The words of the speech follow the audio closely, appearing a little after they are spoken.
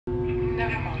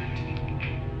Never mind.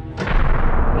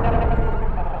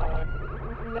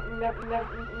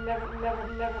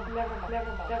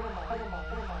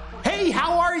 Hey,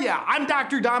 how are ya? I'm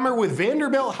Dr. Dahmer with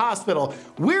Vanderbilt Hospital.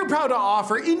 We're proud to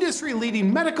offer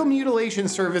industry-leading medical mutilation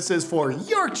services for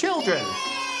your children.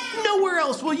 Nowhere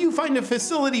else will you find a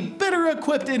facility better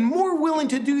equipped and more willing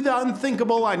to do the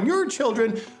unthinkable on your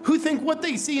children who think what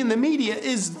they see in the media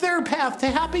is their path to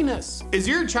happiness. Is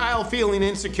your child feeling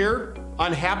insecure?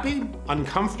 Unhappy?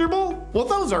 Uncomfortable? Well,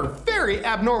 those are very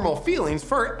abnormal feelings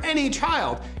for any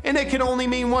child, and it can only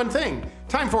mean one thing.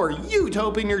 Time for you to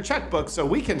open your checkbook so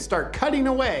we can start cutting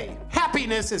away.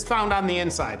 Happiness is found on the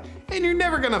inside, and you're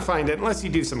never gonna find it unless you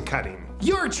do some cutting.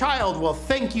 Your child will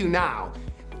thank you now,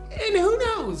 and who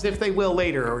knows if they will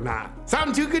later or not.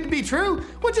 Sound too good to be true?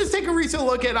 Well, just take a recent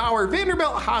look at our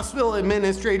Vanderbilt Hospital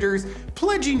administrators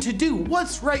pledging to do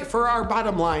what's right for our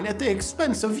bottom line at the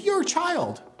expense of your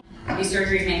child. These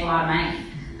surgeries make a lot of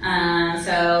money.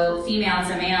 So female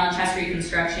to male chest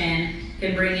reconstruction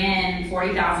can bring in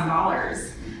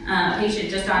 $40,000. A patient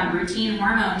just on routine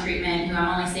hormone treatment, who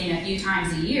I'm only seeing a few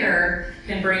times a year,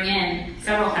 can bring in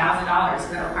several $1,000s because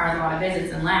that requires a lot of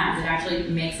visits and labs. It actually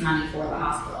makes money for the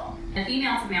hospital. And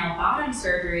female to male bottom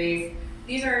surgeries,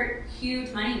 these are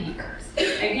huge money makers.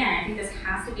 Again, I think this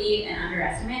has to be an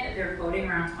underestimate that they're quoting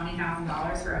around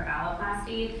 $20,000 for a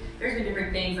phalloplasty. There's been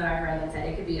different things that I've read that said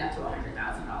it could be up to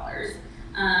 $100,000.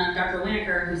 Dr.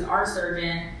 Winokur, who's our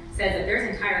surgeon, says that there's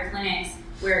entire clinics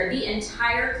where the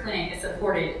entire clinic is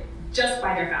supported just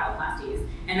by their phalloplasties,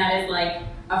 and that is like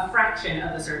a fraction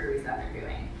of the surgeries that they're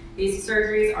doing. These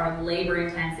surgeries are labor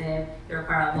intensive, they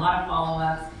require a lot of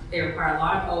follow-ups, they require a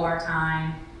lot of OR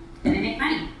time, and they make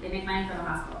money. They make money for the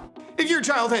hospital. If your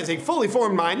child has a fully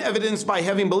formed mind evidenced by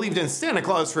having believed in Santa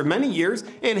Claus for many years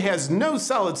and has no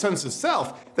solid sense of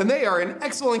self, then they are an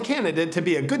excellent candidate to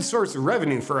be a good source of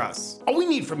revenue for us. All we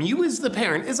need from you as the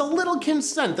parent is a little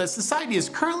consent that society is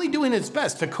currently doing its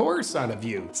best to coerce out of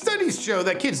you. Studies show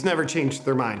that kids never change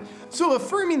their mind, so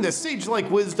affirming the sage-like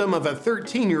wisdom of a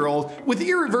 13-year-old with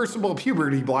irreversible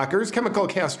puberty blockers, chemical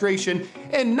castration,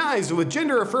 and knives with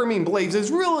gender-affirming blades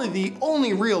is really the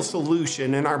only real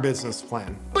solution in our business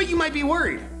plan. But you might be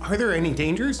worried. Are there any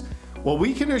dangers? Well,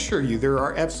 we can assure you there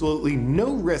are absolutely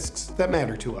no risks that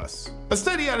matter to us. A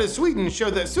study out of Sweden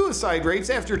showed that suicide rates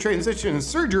after transition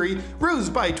surgery rose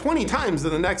by 20 times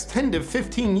in the next 10 to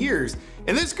 15 years.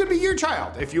 And this could be your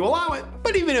child if you allow it.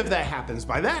 But even if that happens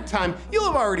by that time, you'll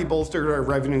have already bolstered our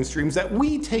revenue streams that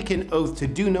we take an oath to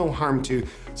do no harm to,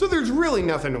 so there's really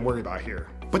nothing to worry about here.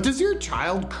 But does your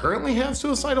child currently have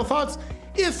suicidal thoughts?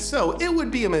 If so, it would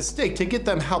be a mistake to get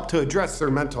them help to address their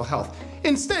mental health.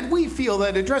 Instead, we feel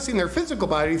that addressing their physical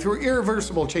body through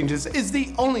irreversible changes is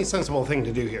the only sensible thing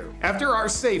to do here. After our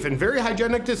safe and very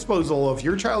hygienic disposal of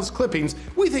your child's clippings,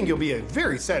 we think you'll be a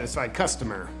very satisfied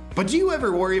customer. But do you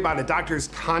ever worry about a doctor's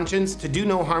conscience to do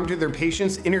no harm to their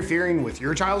patients interfering with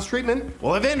your child's treatment?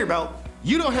 Well, at Vanderbilt,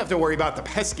 you don't have to worry about the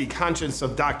pesky conscience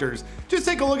of doctors. Just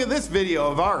take a look at this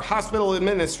video of our hospital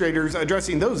administrators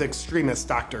addressing those extremist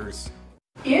doctors.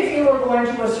 If you are going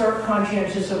to assert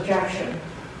conscientious objection,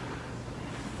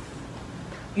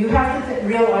 you have to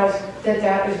realize that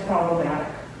that is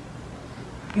problematic.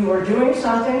 You are doing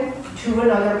something to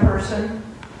another person,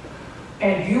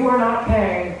 and you are not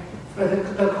paying for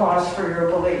the cost for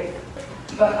your belief.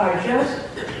 But I just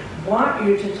want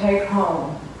you to take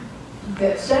home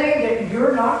that saying that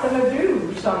you're not going to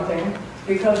do something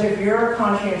because of your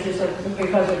conscientious,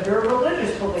 because of your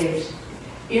religious beliefs,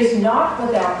 is not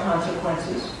without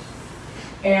consequences,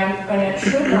 and it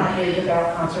should not be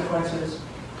without consequences.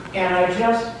 And I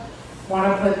just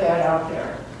want to put that out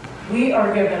there. We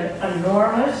are given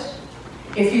enormous.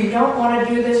 If you don't want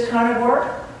to do this kind of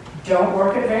work, don't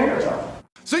work at Vanderbilt.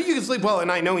 So you can sleep well at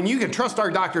night knowing you can trust our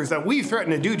doctors that we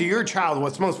threaten to do to your child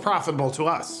what's most profitable to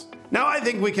us. Now I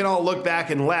think we can all look back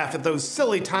and laugh at those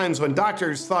silly times when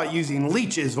doctors thought using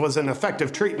leeches was an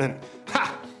effective treatment.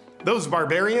 Ha! Those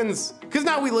barbarians. Because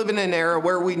now we live in an era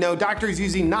where we know doctors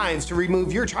using knives to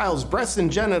remove your child's breasts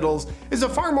and genitals is a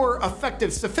far more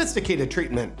effective, sophisticated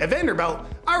treatment. At Vanderbilt,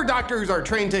 our doctors are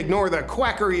trained to ignore the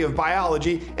quackery of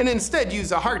biology and instead use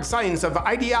the hard science of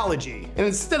ideology. And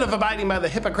instead of abiding by the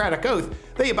Hippocratic Oath,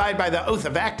 they abide by the oath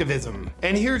of activism.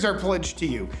 And here's our pledge to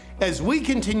you. As we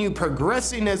continue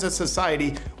progressing as a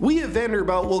society, we at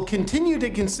Vanderbilt will continue to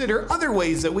consider other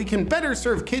ways that we can better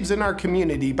serve kids in our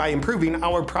community by improving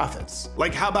our profits.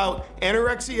 Like how about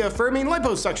anorexia-affirming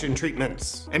liposuction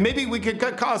treatments? And maybe we could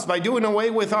cut costs by doing away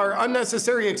with our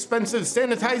unnecessary expensive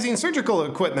sanitizing surgical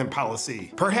equipment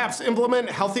policy. Perhaps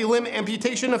implement healthy limb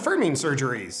amputation affirming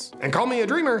surgeries. And call me a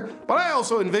dreamer, but I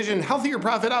also envision healthier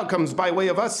profit outcomes by way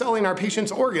of us selling our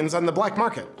patients' organs on the black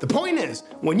market. The point is,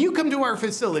 when you come to our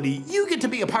facility, you get to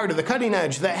be a part of the cutting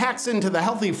edge that hacks into the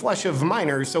healthy flesh of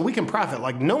minors so we can profit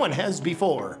like no one has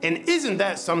before. And isn't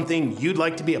that something you'd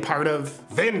like to be a part of?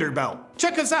 Vanderbilt.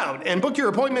 Check us out and book your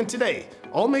appointment today.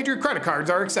 All major credit cards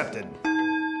are accepted.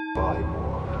 Buy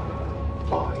more.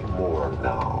 Buy more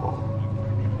now.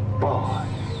 Buy.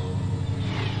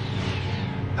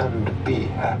 And be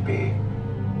happy.